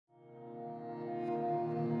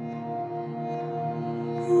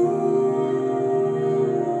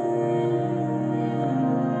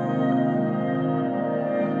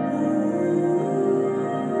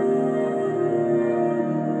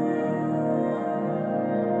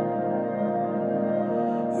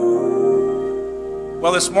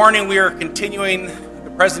Well, this morning we are continuing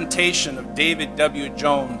the presentation of David W.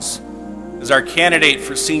 Jones as our candidate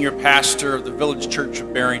for senior pastor of the Village Church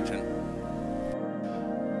of Barrington.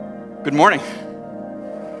 Good morning.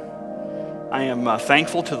 I am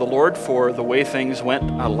thankful to the Lord for the way things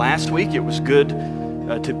went last week. It was good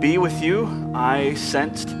to be with you. I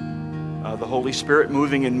sensed the Holy Spirit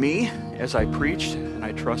moving in me as I preached, and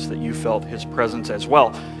I trust that you felt His presence as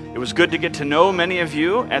well. It was good to get to know many of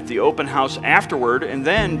you at the open house afterward, and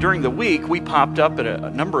then during the week we popped up at a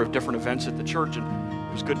number of different events at the church, and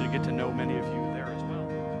it was good to get to know many of you there as well.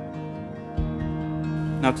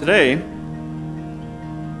 Now today,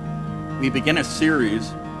 we begin a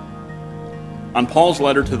series on Paul's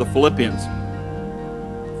letter to the Philippians.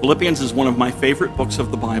 Philippians is one of my favorite books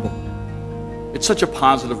of the Bible. It's such a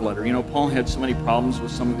positive letter. You know, Paul had so many problems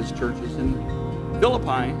with some of his churches in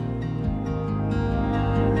Philippi.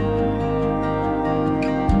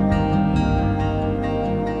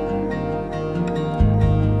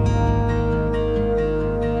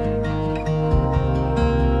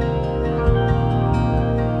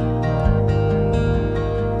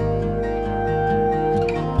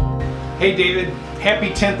 Hey David, happy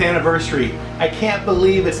 10th anniversary. I can't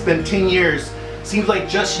believe it's been 10 years. Seems like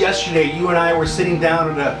just yesterday you and I were sitting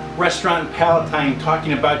down at a restaurant in Palatine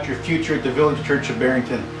talking about your future at the Village Church of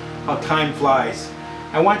Barrington. How time flies.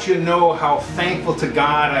 I want you to know how thankful to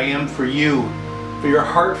God I am for you, for your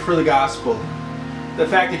heart for the gospel. The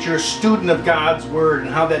fact that you're a student of God's Word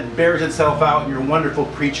and how that bears itself out in your wonderful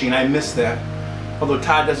preaching. I miss that, although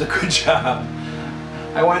Todd does a good job.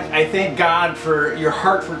 I thank God for your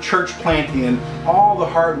heart for church planting and all the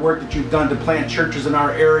hard work that you've done to plant churches in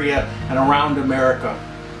our area and around America.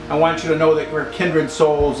 I want you to know that we're kindred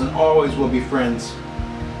souls and always will be friends.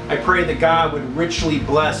 I pray that God would richly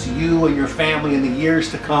bless you and your family in the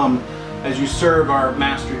years to come as you serve our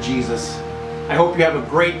Master Jesus. I hope you have a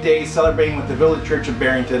great day celebrating with the Village Church of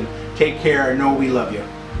Barrington. Take care. I know we love you.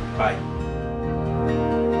 Bye.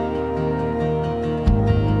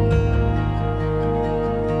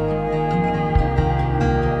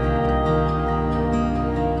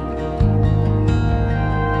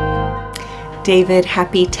 David,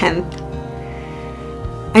 happy 10th.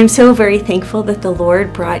 I'm so very thankful that the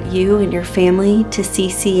Lord brought you and your family to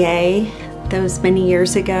CCA those many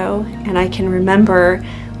years ago. And I can remember,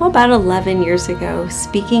 about 11 years ago,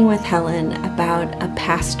 speaking with Helen about a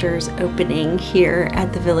pastor's opening here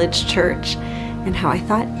at the Village Church and how I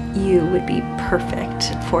thought you would be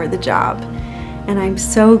perfect for the job. And I'm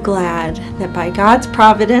so glad that by God's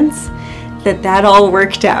providence that all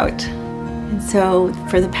worked out. And so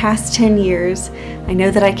for the past 10 years, I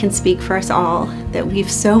know that I can speak for us all that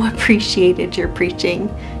we've so appreciated your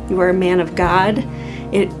preaching. You are a man of God.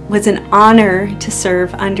 It was an honor to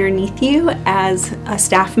serve underneath you as a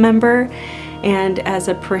staff member and as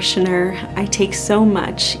a parishioner. I take so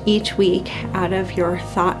much each week out of your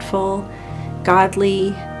thoughtful,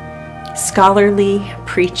 godly, scholarly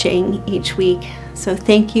preaching each week. So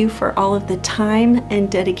thank you for all of the time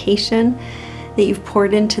and dedication that you've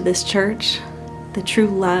poured into this church, the true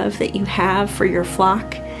love that you have for your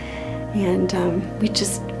flock, and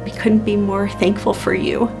we couldn't be more thankful for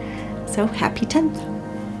you. So happy 10th.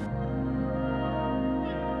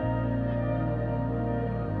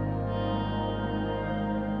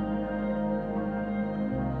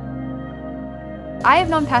 I have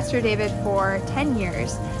known Pastor David for 10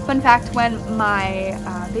 years. Fun fact, when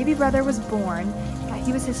my baby brother was born,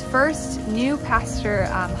 he was his first new pastor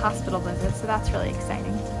hospital visit, so that's really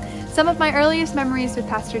exciting. Some of my earliest memories with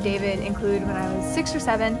Pastor David include when I was 6 or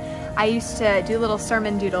 7, I used to do little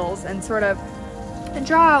sermon doodles and sort of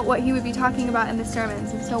draw out what he would be talking about in the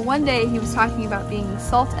sermons. And so one day he was talking about being the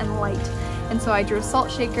salt and light. And so I drew a salt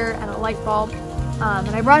shaker and a light bulb,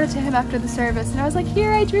 and I brought it to him after the service, and I was like,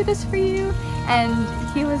 "Here, I drew this for you." And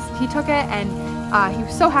he took it, and he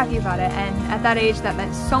was so happy about it, and at that age that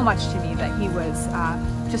meant so much to me that he was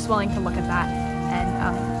just willing to look at that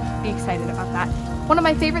and be excited about that. One of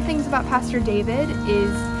my favorite things about Pastor David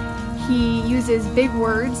is he uses big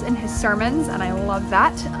words in his sermons, and I love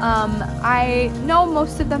that. I know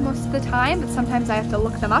most of them most of the time, but sometimes I have to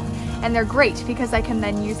look them up, and they're great because I can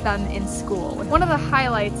then use them in school. One of the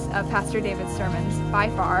highlights of Pastor David's sermons, by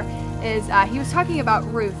far, is he was talking about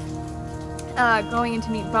Ruth going in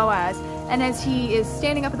to meet Boaz, and as he is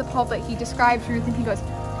standing up at the pulpit, he describes Ruth, and he goes,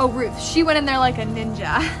 "Oh, Ruth, she went in there like a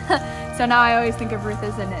ninja." So now I always think of Ruth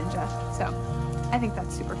as a ninja, so I think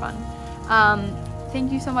that's super fun.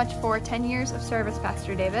 Thank you so much for 10 years of service,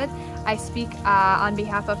 Pastor David. I speak on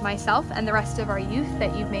behalf of myself and the rest of our youth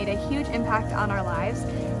that you've made a huge impact on our lives,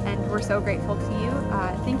 and we're so grateful to you.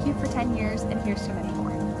 Thank you for 10 years, and here's to many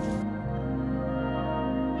more.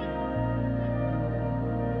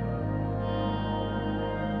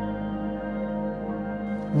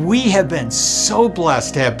 We have been so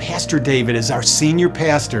blessed to have Pastor David as our senior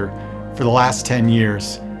pastor for the last 10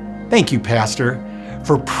 years. Thank you, Pastor,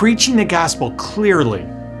 for preaching the gospel clearly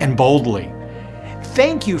and boldly.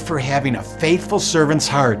 Thank you for having a faithful servant's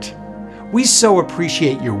heart. We so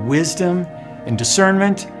appreciate your wisdom and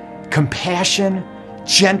discernment, compassion,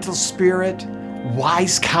 gentle spirit,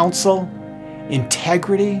 wise counsel,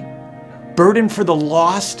 integrity, burden for the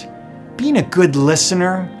lost, being a good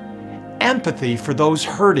listener, empathy for those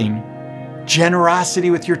hurting, generosity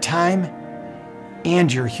with your time,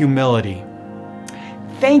 and your humility.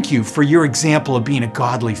 Thank you for your example of being a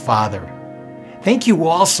godly father. Thank you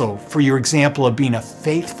also for your example of being a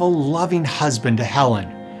faithful, loving husband to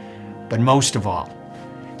Helen. But most of all,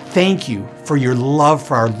 thank you for your love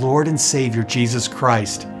for our Lord and Savior, Jesus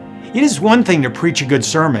Christ. It is one thing to preach a good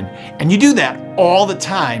sermon, and you do that all the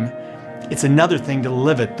time. It's another thing to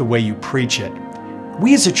live it the way you preach it.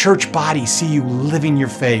 We as a church body see you living your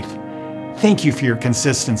faith. Thank you for your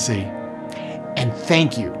consistency. And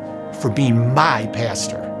thank you for being my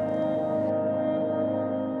pastor.